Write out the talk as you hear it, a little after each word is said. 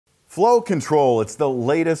Flow control, it's the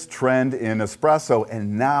latest trend in espresso,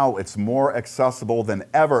 and now it's more accessible than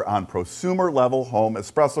ever on prosumer-level home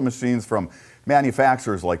espresso machines from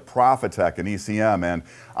manufacturers like Profitec and ECM, and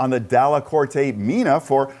on the Dalla Corte Mina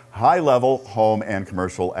for high-level home and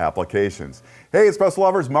commercial applications. Hey espresso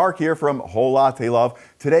lovers, Mark here from Whole Latte Love.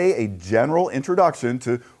 Today, a general introduction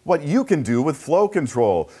to what you can do with flow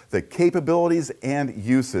control, the capabilities and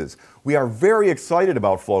uses. We are very excited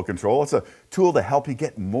about flow control. It's a tool to help you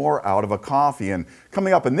get more out of a coffee. And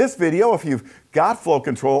coming up in this video, if you've got flow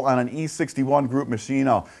control on an E61 group machine,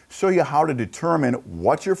 I'll show you how to determine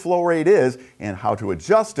what your flow rate is and how to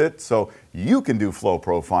adjust it so you can do flow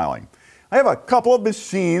profiling. I have a couple of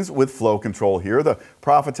machines with flow control here, the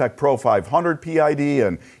Profitec Pro 500 PID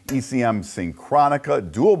and ECM Synchronica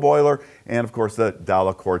dual boiler, and of course the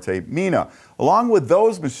Dalla Corte Mina. Along with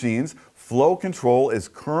those machines, flow control is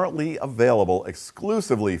currently available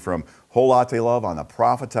exclusively from Whole Latte Love on the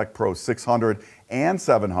Profitec Pro 600 and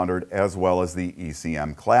 700, as well as the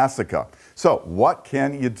ECM Classica. So what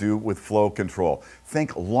can you do with flow control?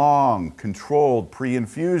 Think long, controlled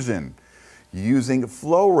pre-infusion. Using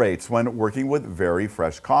flow rates when working with very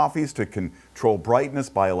fresh coffees to control brightness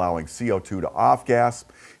by allowing CO2 to off-gas,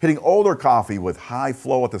 hitting older coffee with high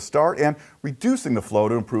flow at the start, and reducing the flow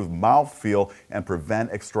to improve mouthfeel and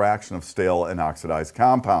prevent extraction of stale and oxidized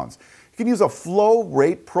compounds. You can use a flow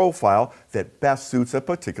rate profile that best suits a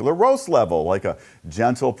particular roast level, like a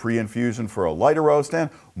gentle pre-infusion for a lighter roast and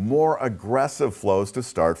more aggressive flows to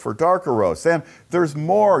start for darker roasts. And there's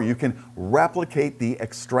more. You can replicate the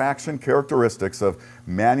extraction characteristics of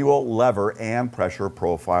manual lever and pressure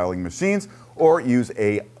profiling machines, or use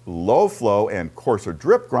a low flow and coarser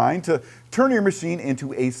drip grind to turn your machine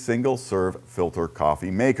into a single serve filter coffee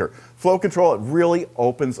maker. Flow control, it really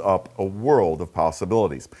opens up a world of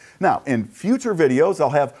possibilities. Now, in future videos, I'll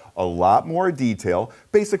have a lot more detail,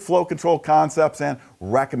 basic flow control concepts and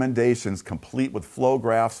recommendations complete with flow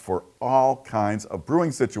graphs for all kinds of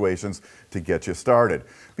brewing situations to get you started.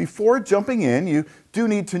 Before jumping in, you do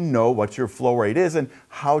need to know what your flow rate is and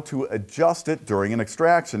how to adjust it during an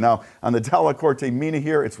extraction. Now, on the Dalla Corte Mina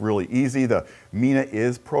here, it's really easy. The Mina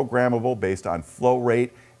is programmable based on flow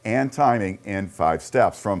rate and timing in 5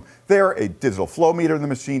 steps. From there, a digital flow meter in the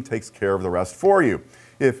machine takes care of the rest for you.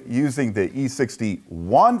 If using the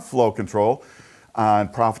E61 flow control on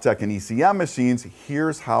Profitec and ECM machines,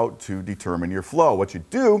 here's how to determine your flow. What you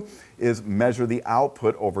do is measure the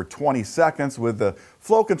output over 20 seconds with the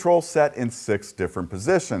flow control set in 6 different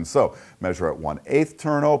positions. So measure at 1/8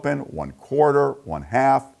 turn open, 1/4,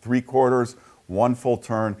 1/2, 3/4, 1 full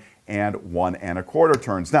turn, and 1 1/4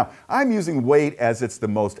 turns. Now, I'm using weight as it's the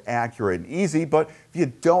most accurate and easy, but if you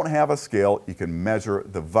don't have a scale, you can measure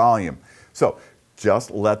the volume. So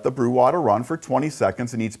just let the brew water run for 20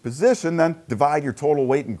 seconds in each position, then divide your total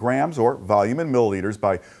weight in grams or volume in milliliters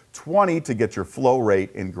by 20 to get your flow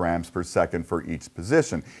rate in grams per second for each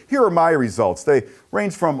position. Here are my results. They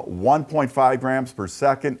range from 1.5 grams per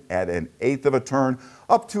second at 1/8 of a turn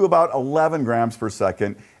up to about 11 grams per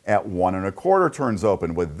second at 1 1/4 turns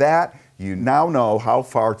open. With that, you now know how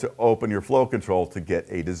far to open your flow control to get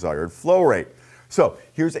a desired flow rate. So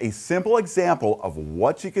here's a simple example of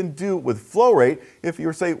what you can do with flow rate if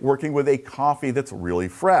you're, say, working with a coffee that's really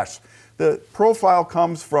fresh. The profile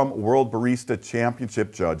comes from World Barista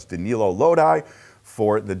Championship judge Danilo Lodi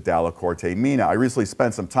for the Dalla Corte Mina. I recently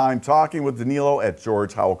spent some time talking with Danilo at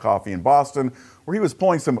George Howell Coffee in Boston, where he was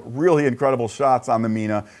pulling some really incredible shots on the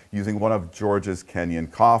Mina using one of George's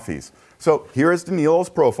Kenyan coffees. So here is Danilo's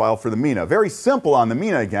profile for the Mina. Very simple on the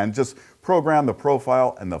Mina again, just program the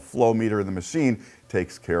profile and the flow meter in the machine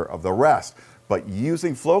takes care of the rest. But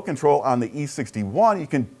using flow control on the E61, you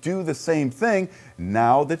can do the same thing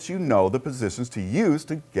now that you know the positions to use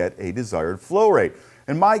to get a desired flow rate.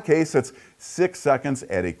 In my case, it's 6 seconds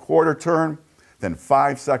at 1/4 turn, then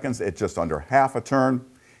 5 seconds at just under 1/2 a turn,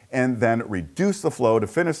 and then reduce the flow to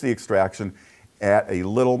finish the extraction at a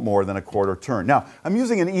little more than 1/4 turn. Now, I'm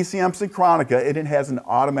using an ECM Synchronica, and it has an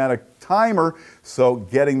automatic timer, so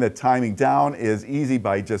getting the timing down is easy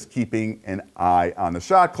by just keeping an eye on the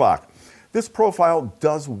shot clock. This profile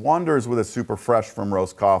does wonders with a super fresh from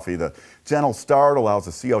roast coffee. The gentle start allows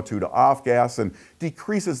the CO2 to off-gas and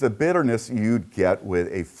decreases the bitterness you'd get with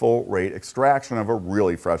a full rate extraction of a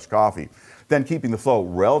really fresh coffee. Then keeping the flow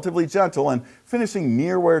relatively gentle and finishing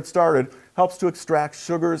near where it started helps to extract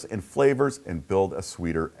sugars and flavors and build a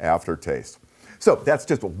sweeter aftertaste. So that's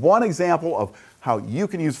just one example of how you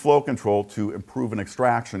can use flow control to improve an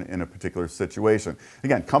extraction in a particular situation.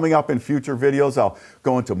 Again, coming up in future videos, I'll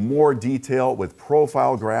go into more detail with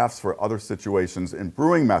profile graphs for other situations and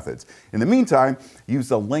brewing methods. In the meantime, use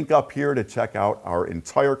the link up here to check out our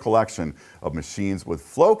entire collection of machines with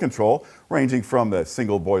flow control, ranging from the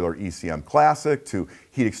single boiler ECM Classic to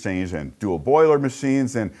heat exchange and dual boiler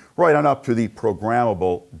machines, and right on up to the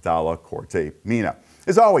programmable Dalla Corte Mina.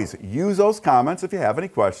 As always, use those comments if you have any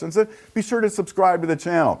questions, and be sure to subscribe to the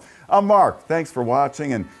channel. I'm Mark. Thanks for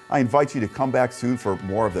watching, and I invite you to come back soon for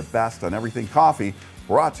more of the best on everything coffee,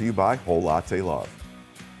 brought to you by Whole Latte Love.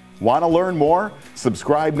 Want to learn more?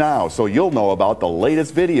 Subscribe now so you'll know about the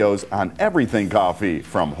latest videos on everything coffee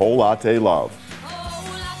from Whole Latte Love.